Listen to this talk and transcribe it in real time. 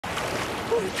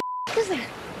What is that?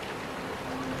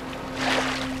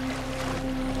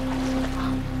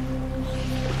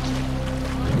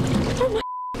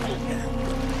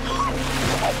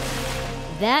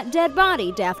 That dead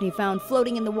body Daphne found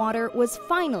floating in the water was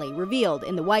finally revealed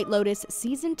in the White Lotus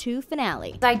Season 2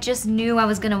 finale. I just knew I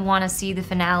was gonna want to see the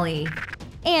finale.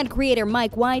 And creator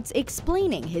Mike White's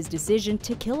explaining his decision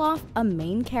to kill off a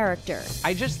main character.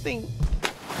 I just think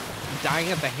dying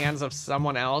at the hands of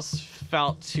someone else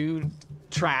felt too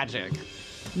tragic.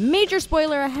 Major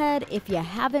spoiler ahead if you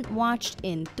haven't watched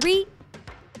in 3,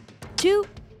 2,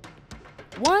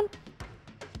 1.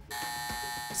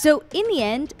 So in the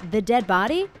end, the dead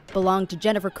body belonged to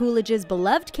Jennifer Coolidge's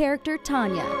beloved character,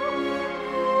 Tanya.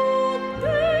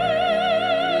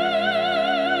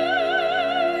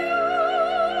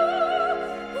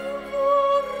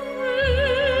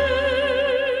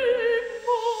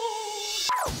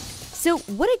 So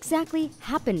what exactly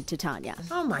happened to Tanya?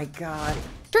 Oh my God.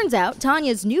 Turns out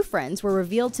Tanya's new friends were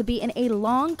revealed to be in a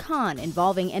long con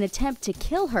involving an attempt to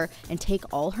kill her and take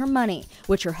all her money,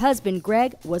 which her husband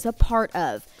Greg was a part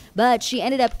of. But she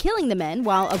ended up killing the men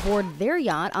while aboard their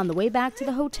yacht on the way back to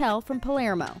the hotel from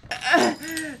Palermo.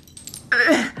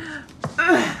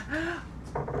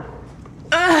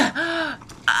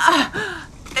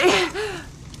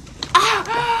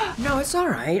 No, it's all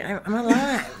right. I'm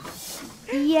alive.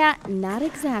 Yeah, not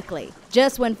exactly.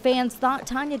 Just when fans thought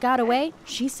Tanya got away,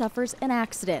 she suffers an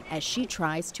accident as she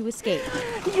tries to escape.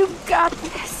 You got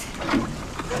this.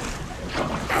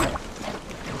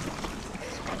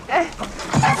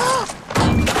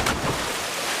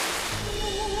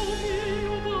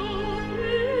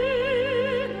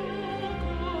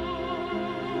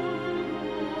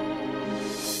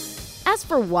 As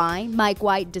for why Mike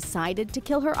White decided to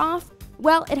kill her off,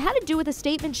 well, it had to do with a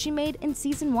statement she made in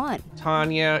Season 1.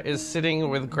 Tanya is sitting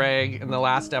with Greg in the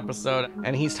last episode,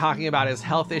 and he's talking about his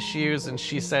health issues, and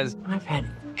she says, I've had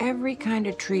every kind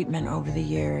of treatment over the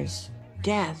years.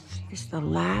 Death is the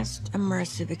last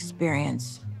immersive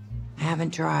experience I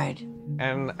haven't tried.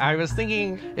 and I was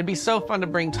thinking it'd be so fun to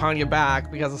bring Tanya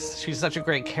back because she's such a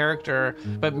great character,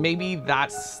 but maybe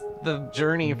that's the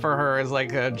journey for her, is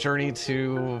like a journey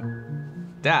to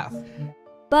death.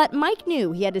 But Mike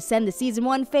knew he had to send the Season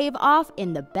 1 fave off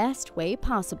in the best way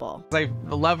possible. I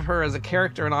love her as a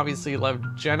character and obviously loved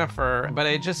Jennifer, but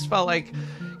it just felt like,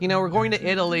 you know, we're going to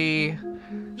Italy.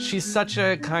 She's such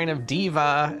a kind of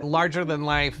diva, larger than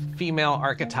life female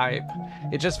archetype.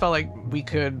 It just felt like we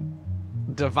could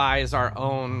devise our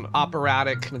own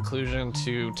operatic conclusion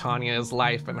to Tanya's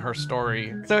life and her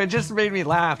story. So it just made me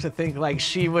laugh to think like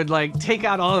she would like take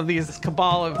out all of these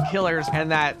cabal of killers,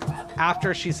 and that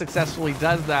after she successfully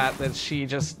does that, that she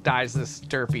just dies this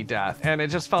derpy death. And it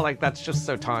just felt like that's just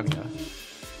so Tanya.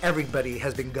 Everybody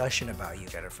has been gushing about you,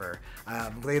 Jennifer.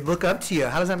 They look up to you.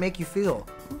 How does that make you feel?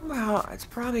 Well, it's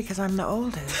probably because I'm the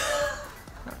oldest.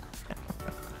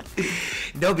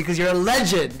 No, because you're a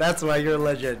legend. That's why you're a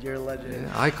legend. You're a legend.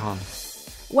 Yeah, icon.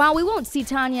 While we won't see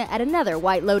Tanya at another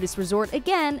White Lotus resort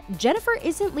again, Jennifer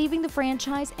isn't leaving the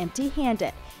franchise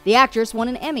empty-handed. The actress won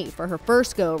an Emmy for her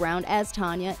first go-around as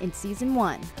Tanya in Season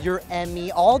 1. Your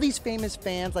Emmy, all these famous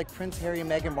fans like Prince Harry and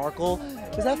Meghan Markle,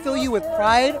 does that fill you with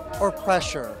pride or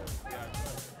pressure?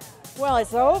 Well,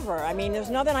 it's over. I mean, there's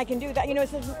nothing I can do. That, you know,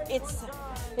 it's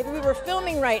if we were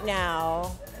filming right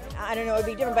now, I don't know, it would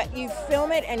be different, but you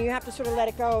film it and you have to sort of let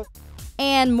it go.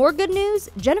 And more good news,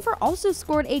 Jennifer also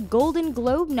scored a Golden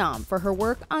Globe nom for her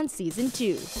work on Season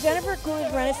 2. Jennifer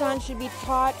Coolidge Renaissance should be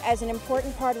taught as an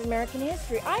important part of American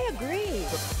history. I agree.